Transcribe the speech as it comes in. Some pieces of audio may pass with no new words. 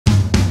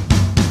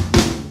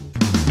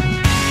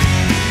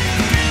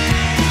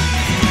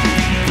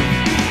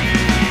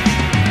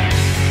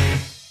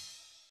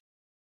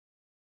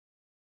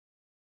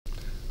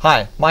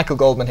Hi, Michael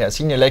Goldman here,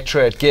 Senior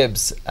Lecturer at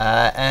GIBS,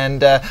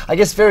 and I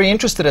guess very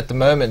interested at the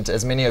moment,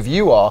 as many of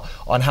you are,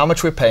 on how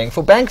much we're paying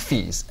for bank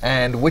fees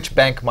and which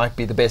bank might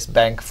be the best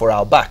bank for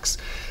our bucks.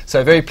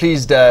 So very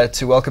pleased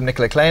to welcome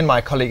Nicola Kleyn,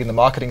 my colleague in the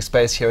marketing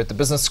space here at the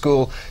Business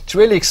School, to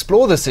really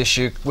explore this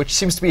issue, which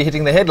seems to be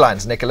hitting the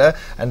headlines, Nicola,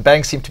 and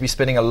banks seem to be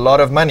spending a lot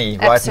of money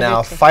right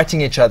now fighting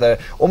each other,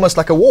 almost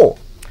like a war.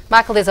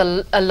 Michael, there's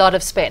a lot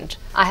of spend.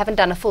 I haven't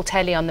done a full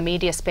tally on the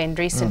media spend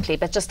recently,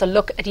 but just a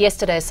look at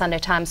yesterday's Sunday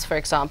Times, for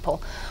example,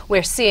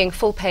 we're seeing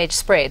full-page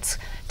spreads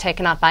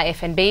taken out by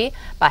FNB,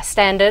 by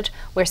Standard.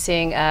 We're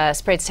seeing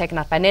spreads taken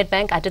out by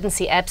Nedbank. I didn't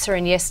see ABSA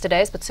in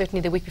yesterday's, but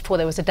certainly the week before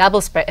there was a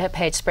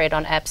double-page spread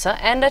on ABSA.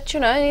 And at,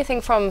 anything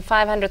from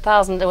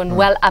 500,000 and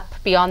well up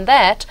beyond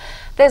that,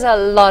 there's a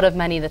lot of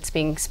money that's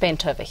being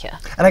spent over here.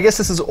 And I guess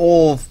this is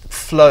all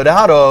flowed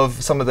out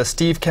of some of the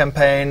Steve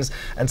campaigns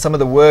and some of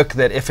the work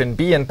that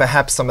FNB and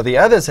perhaps some of the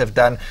others have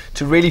done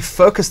to really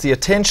focus the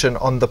attention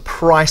on the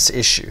price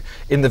issue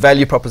in the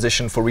value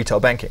proposition for retail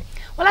banking.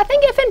 Well, I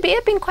think FNB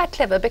have been quite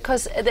clever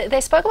because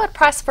they spoke about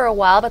price for a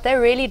while, but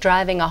they're really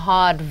driving a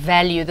hard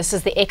value. This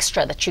is the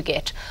extra that you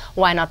get.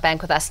 Why not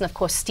bank with us? And of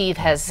course, Steve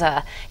has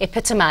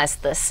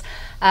epitomized this.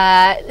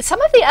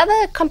 Some of the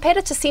other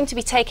competitors seem to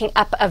be taking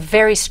up a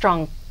very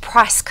strong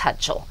price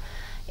cudgel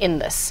in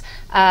this,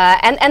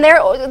 and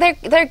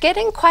they're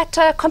getting quite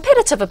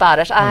competitive about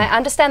it. I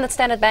understand that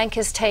Standard Bank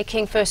is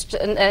taking First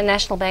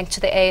National Bank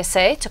to the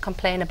ASA to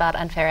complain about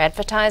unfair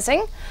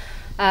advertising.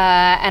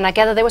 And I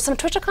gather there was some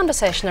Twitter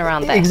conversation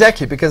around that.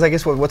 Exactly, because I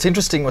guess what's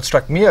interesting, what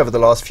struck me over the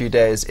last few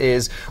days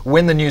is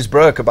when the news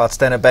broke about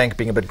Standard Bank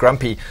being a bit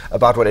grumpy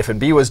about what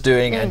FNB was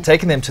doing and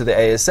taking them to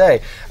the ASA,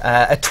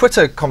 a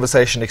Twitter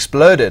conversation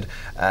exploded.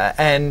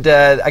 And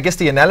I guess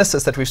the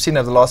analysis that we've seen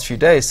over the last few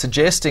days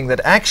suggesting that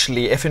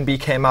actually FNB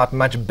came out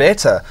much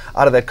better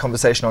out of that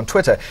conversation on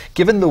Twitter,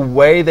 given the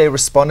way they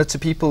responded to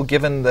people,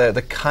 given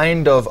the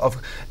kind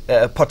of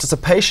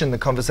participation in the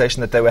conversation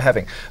that they were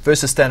having,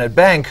 versus Standard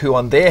Bank, who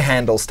on their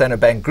handle, Standard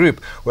Bank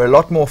Group, were a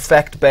lot more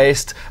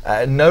fact-based,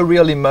 no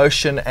real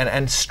emotion,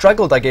 and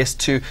struggled, I guess,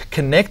 to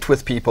connect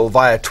with people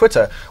via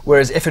Twitter,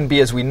 whereas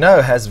FNB, as we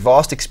know, has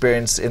vast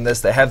experience in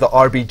this. They have the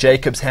RB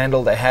Jacobs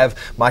handle, they have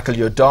Michael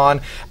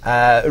Jordan,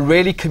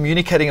 really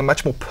communicating a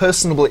much more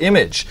personable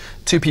image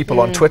to people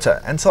on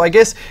Twitter. And so I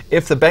guess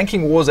if the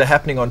banking wars are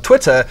happening on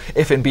Twitter,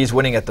 FNB is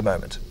winning at the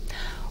moment.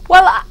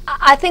 Well,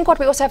 I think what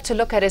we also have to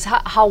look at is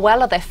how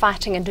well are they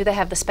fighting and do they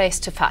have the space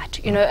to fight?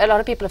 A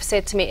lot of people have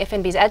said to me,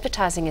 FNB's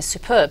advertising is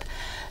superb.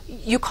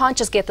 You can't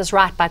just get this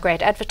right by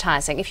great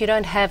advertising. If you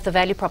don't have the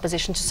value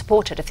proposition to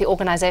support it, if the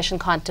organization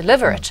can't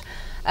deliver it,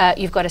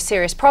 you've got a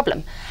serious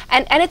problem.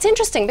 And it's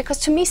interesting because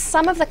to me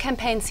some of the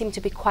campaigns seem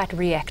to be quite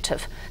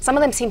reactive. Some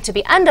of them seem to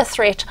be under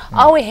threat.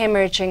 Are we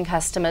hemorrhaging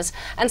customers?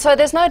 And so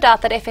there's no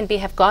doubt that FNB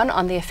have gone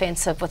on the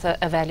offensive with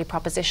a value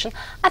proposition.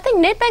 I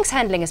think Nedbank's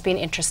handling has been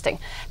interesting.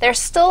 There's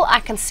still, I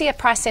can see a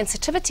price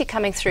sensitivity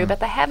coming through, but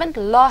they haven't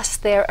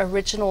lost their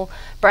original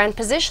brand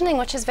positioning,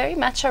 which is very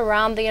much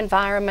around the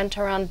environment,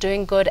 around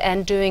doing good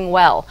and doing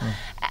well.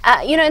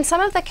 In some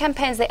of the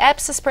campaigns, the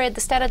ABSA spread,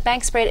 the Standard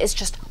Bank spread is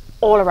just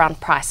all around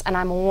price, and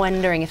I'm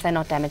wondering if they're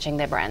not damaging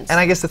their brands. And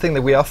I guess the thing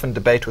that we often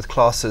debate with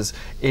classes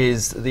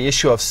is the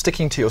issue of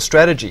sticking to your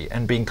strategy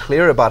and being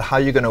clear about how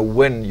you're going to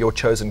win your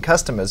chosen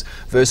customers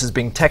versus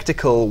being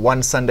tactical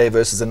one Sunday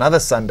versus another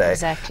Sunday.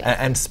 Exactly.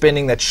 And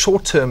spending that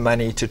short-term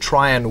money to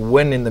try and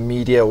win in the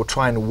media or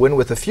try and win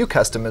with a few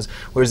customers,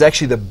 whereas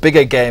actually the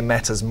bigger game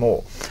matters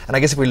more. And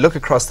I guess if we look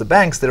across the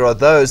banks, there are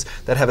those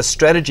that have a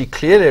strategy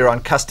clearly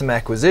around customer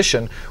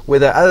acquisition, where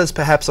the others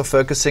perhaps are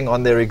focusing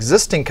on their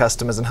existing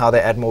customers and how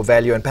they add more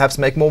value and perhaps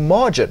make more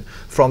margin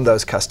from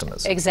those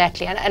customers.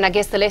 Exactly, and I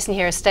guess the lesson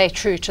here is stay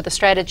true to the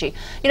strategy.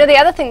 The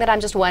other thing that I'm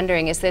just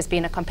wondering is there's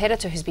been a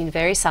competitor who's been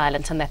very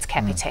silent, and that's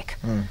Capitec.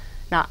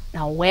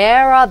 Now,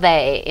 where are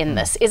they in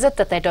this? Is it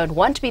that they don't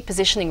want to be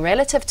positioning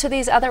relative to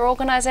these other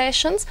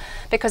organizations?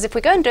 Because if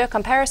we go and do a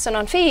comparison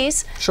on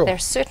fees, they're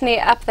certainly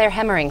up there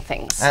hammering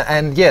things.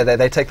 And yeah,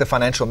 they take the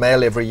Financial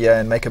Mail every year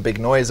and make a big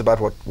noise about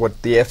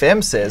what the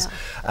FM says.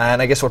 And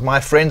I guess what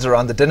my friends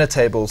around the dinner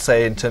table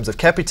say in terms of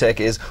Capitec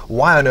is,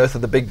 why on earth are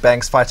the big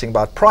banks fighting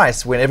about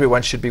price when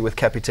everyone should be with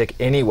Capitec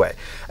anyway?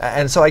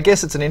 And so I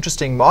guess it's an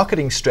interesting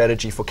marketing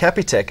strategy for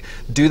Capitec.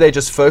 Do they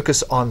just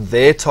focus on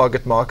their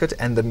target market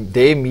and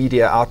their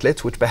media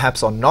outlets, which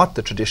perhaps are not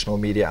the traditional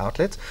media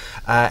outlets,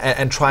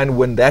 and try and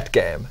win that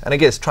game, and I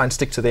guess try and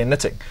stick to their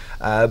knitting.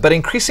 But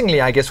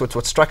increasingly, I guess what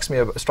strikes me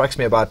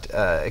about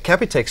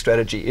Capitec's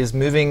strategy is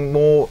moving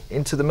more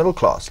into the middle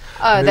class.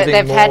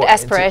 They've had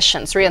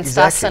aspirations. Rian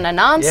Stassen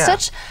announced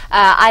it.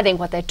 I think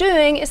what they're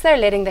doing is they're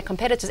letting their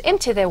competitors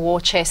empty their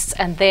war chests,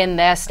 and then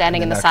they're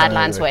standing in the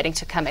sidelines waiting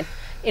to come in.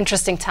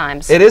 interesting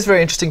times. It is a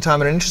very interesting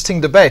time and an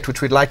interesting debate,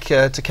 which we'd like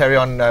to carry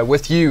on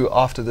with you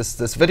after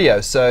this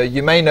video. So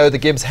you may know the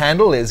GIBS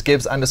handle is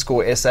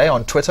GIBS_SA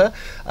on Twitter.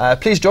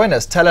 Please join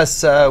us. Tell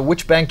us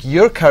which bank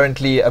you're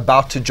currently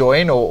about to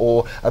join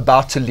or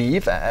about to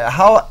leave.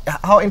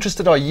 How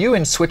interested are you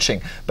in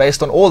switching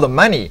based on all the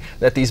money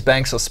that these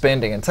banks are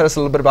spending? And tell us a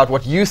little bit about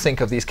what you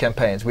think of these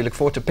campaigns. We look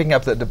forward to picking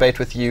up the debate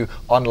with you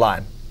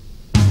online.